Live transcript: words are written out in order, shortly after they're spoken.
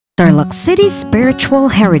Tarlac City's spiritual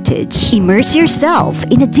heritage. Immerse yourself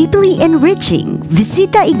in a deeply enriching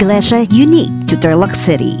Visita Iglesia unique to Tarlac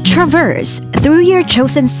City. Traverse through your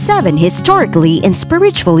chosen 7 historically and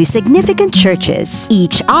spiritually significant churches,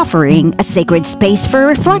 each offering a sacred space for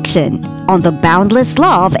reflection on the boundless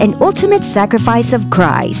love and ultimate sacrifice of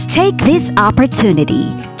Christ. Take this opportunity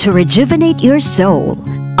to rejuvenate your soul,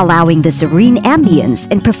 allowing the serene ambience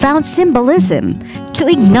and profound symbolism to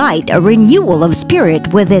ignite a renewal of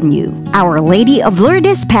spirit within you. Our Lady of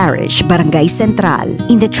Lourdes Parish, Barangay Central.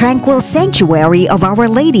 In the tranquil sanctuary of Our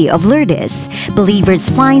Lady of Lourdes, believers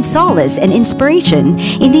find solace and inspiration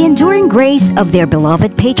in the enduring grace of their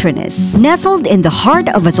beloved patroness. Nestled in the heart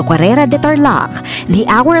of Azucarera de Tarlac, the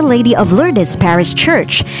Our Lady of Lourdes Parish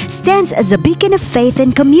Church stands as a beacon of faith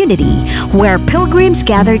and community where pilgrims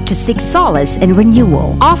gather to seek solace and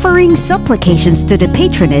renewal, offering supplications to the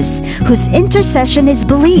patroness whose intercession is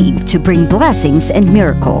believed to bring blessings and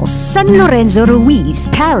miracles. San Lorenzo Ruiz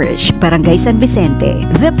Parish, Barangay San Vicente.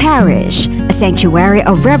 The parish, a sanctuary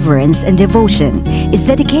of reverence and devotion, is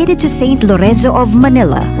dedicated to Saint Lorenzo of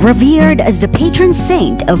Manila, revered as the patron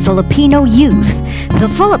saint of Filipino youth, the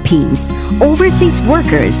Philippines, overseas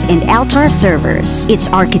workers, and altar servers. Its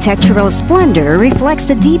architectural splendor reflects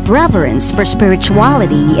the deep reverence for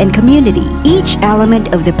spirituality and community. Each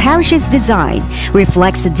element of the parish's design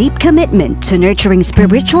reflects a deep commitment to nurturing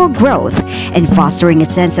spiritual growth and fostering a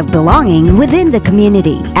sense of belonging within the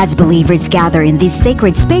community. As believers gather in these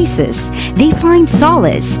sacred spaces, they find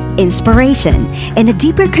solace, inspiration, and a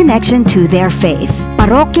deeper connection to their faith.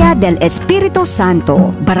 Parroquia del Espiritu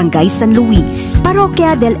Santo, Barangay San Luis.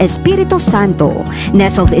 Parroquia del Espiritu Santo,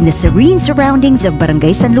 nestled in the serene surroundings of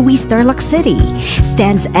Barangay San Luis, Tarlac City,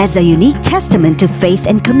 stands as a unique testament to faith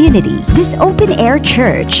and community. This open-air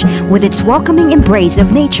church, with its welcoming embrace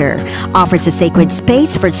of nature, offers a sacred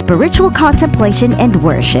space for spiritual contemplation and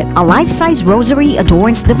worship. A life-size rosary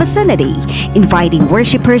adorns the vicinity, inviting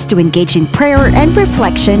worshippers to engage in prayer and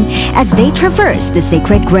reflection as they traverse the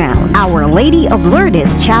sacred grounds. Our Lady of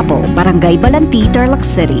Lourdes Chapel, Barangay Balanti, Tarlac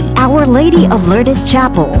City. Our Lady of Lourdes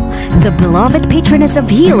Chapel, the beloved patroness of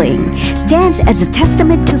healing, stands as a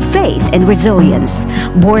testament to faith and resilience,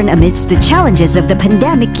 born amidst the challenges of the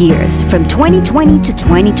pandemic years from 2020 to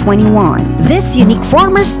 2021. This unique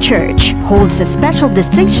Farmers Church holds a special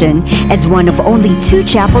distinction as one of only 2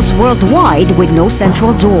 chapels worldwide with no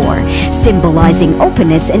central door, symbolizing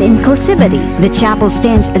openness and inclusivity. The chapel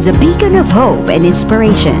stands as a beacon of hope and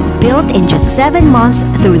inspiration, built in just 7 months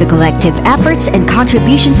through the collective efforts and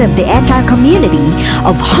contributions of the entire community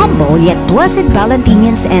of humble yet blessed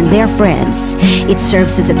Valentinians and their friends. It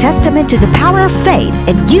serves as a testament to the power of faith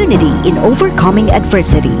and unity in overcoming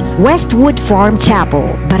adversity. Westwood Farm Chapel,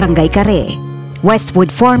 Barangay Care.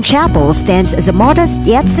 Westwood Farm Chapel stands as a modest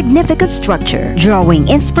yet significant structure, drawing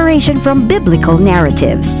inspiration from biblical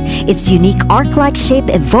narratives. Its unique arc-like shape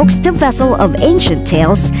evokes the vessel of ancient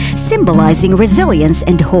tales, symbolizing resilience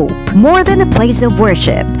and hope. More than a place of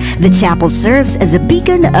worship, the chapel serves as a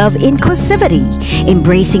beacon of inclusivity,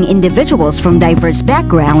 embracing individuals from diverse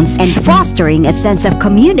backgrounds and fostering a sense of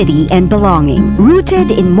community and belonging. Rooted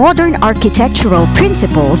in modern architectural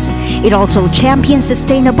principles, it also champions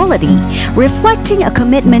sustainability, reflecting a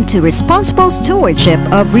commitment to responsible stewardship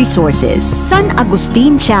of resources. San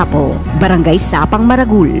Agustin Chapel, Barangay Sapang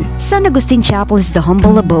Maragul. San Agustin Chapel is the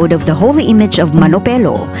humble abode of the Holy Image of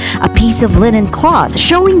Manopelo, a piece of linen cloth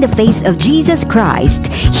showing the face of Jesus Christ,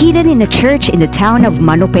 hidden in a church in the town of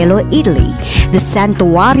Manopelo, Italy, the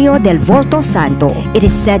Santuario del Volto Santo. It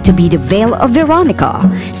is said to be the Veil of Veronica.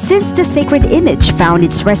 Since the sacred image found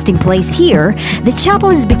its resting place here, the chapel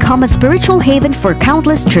has become a spiritual haven for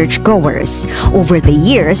countless churchgoers. Over the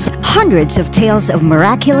years, hundreds of tales of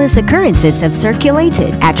miraculous occurrences have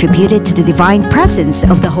circulated, attributed to the divine presence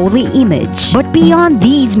of the holy image. But beyond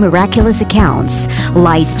these miraculous accounts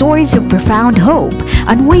lie stories of profound hope,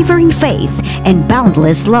 unwavering faith, and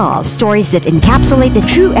boundless love. Stories that encapsulate the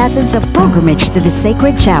true essence of pilgrimage to the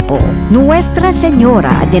sacred chapel. Nuestra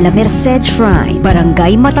Señora de la Merced Shrine,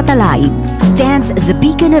 Barangay Matatalay, stands as a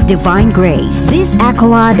beacon of divine grace. This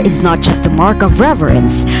accolade is not just a mark of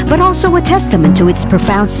reverence, but also a testament to its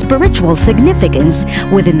profound spiritual significance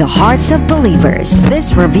within the hearts of believers.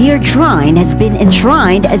 This revered shrine has been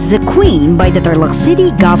enshrined as the Queen by the Tarlac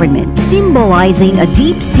City government, symbolizing a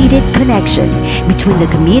deep-seated connection between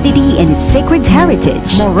the community and its sacred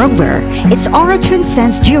heritage. Moreover, its aura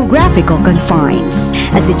transcends geographical confines,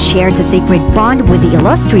 as it shares a sacred bond with the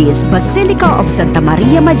illustrious Basilica of Santa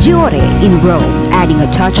Maria Maggiore in Rome, adding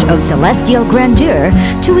a touch of celestial grandeur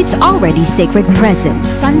to its already sacred presence.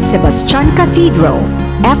 San Sebastian Cathedral,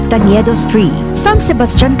 F. Taniedo Street. San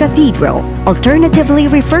Sebastian Cathedral, alternatively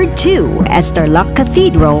referred to as Tarlac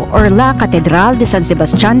Cathedral or La Catedral de San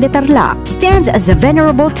Sebastian de Tarlac, stands as a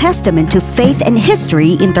venerable testament to faith and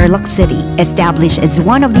history in Tarlac City. Established as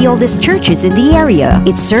one of the oldest churches in the area,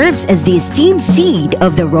 it serves as the esteemed seat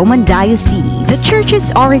of the Roman diocese. The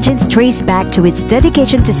church's origins trace back to its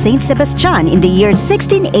dedication to Saint Sebastian in the year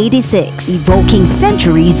 1686, evoking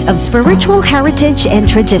centuries of spiritual heritage and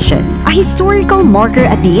tradition. A historical marker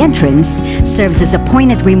at the entrance serves as a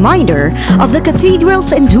poignant reminder of the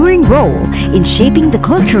cathedral's enduring role in shaping the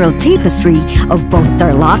cultural tapestry of both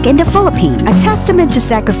Tarlac and the Philippines, a testament to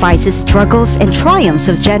sacrifices, struggles, and triumphs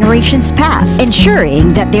of generations past,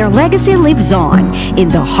 ensuring that their legacy lives on in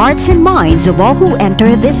the hearts and minds of all who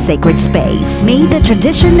enter this sacred space. May the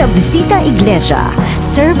tradition of Visita Iglesia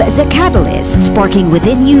serve as a catalyst, sparking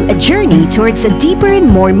within you a journey towards a deeper and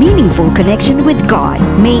more meaningful connection with God.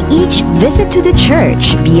 May each visit to the church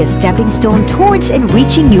be a stepping stone towards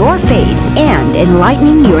enriching your faith and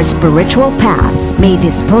enlightening your spiritual path. May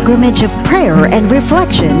this pilgrimage of prayer and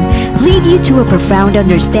reflection lead you to a profound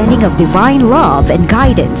understanding of divine love and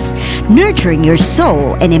guidance, nurturing your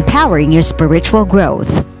soul and empowering your spiritual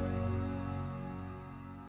growth.